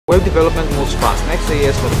Web development moves fast.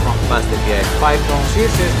 Next.js for the front, fast API, Python,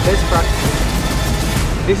 CSS, best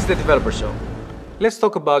practices. This is the Developer Show. Let's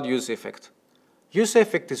talk about useEffect.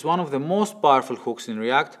 useEffect is one of the most powerful hooks in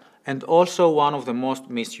React and also one of the most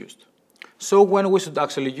misused. So when we should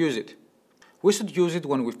actually use it? We should use it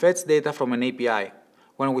when we fetch data from an API,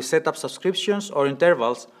 when we set up subscriptions or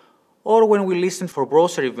intervals, or when we listen for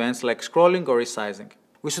browser events like scrolling or resizing.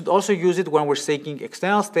 We should also use it when we're taking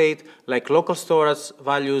external state like local storage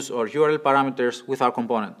values or URL parameters with our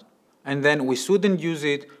component. And then we shouldn't use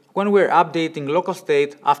it when we're updating local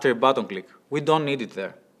state after a button click. We don't need it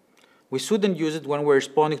there. We shouldn't use it when we're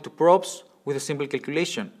responding to props with a simple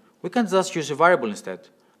calculation. We can just use a variable instead.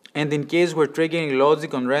 And in case we're triggering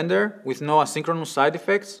logic on render with no asynchronous side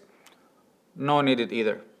effects, no needed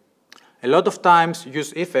either. A lot of times,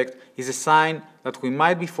 useEffect is a sign that we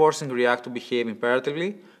might be forcing React to behave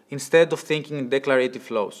imperatively instead of thinking in declarative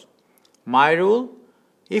flows. My rule: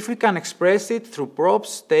 if we can express it through props,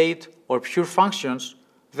 state, or pure functions,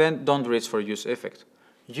 then don't reach for useEffect.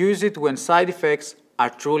 Use it when side effects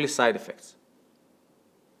are truly side effects.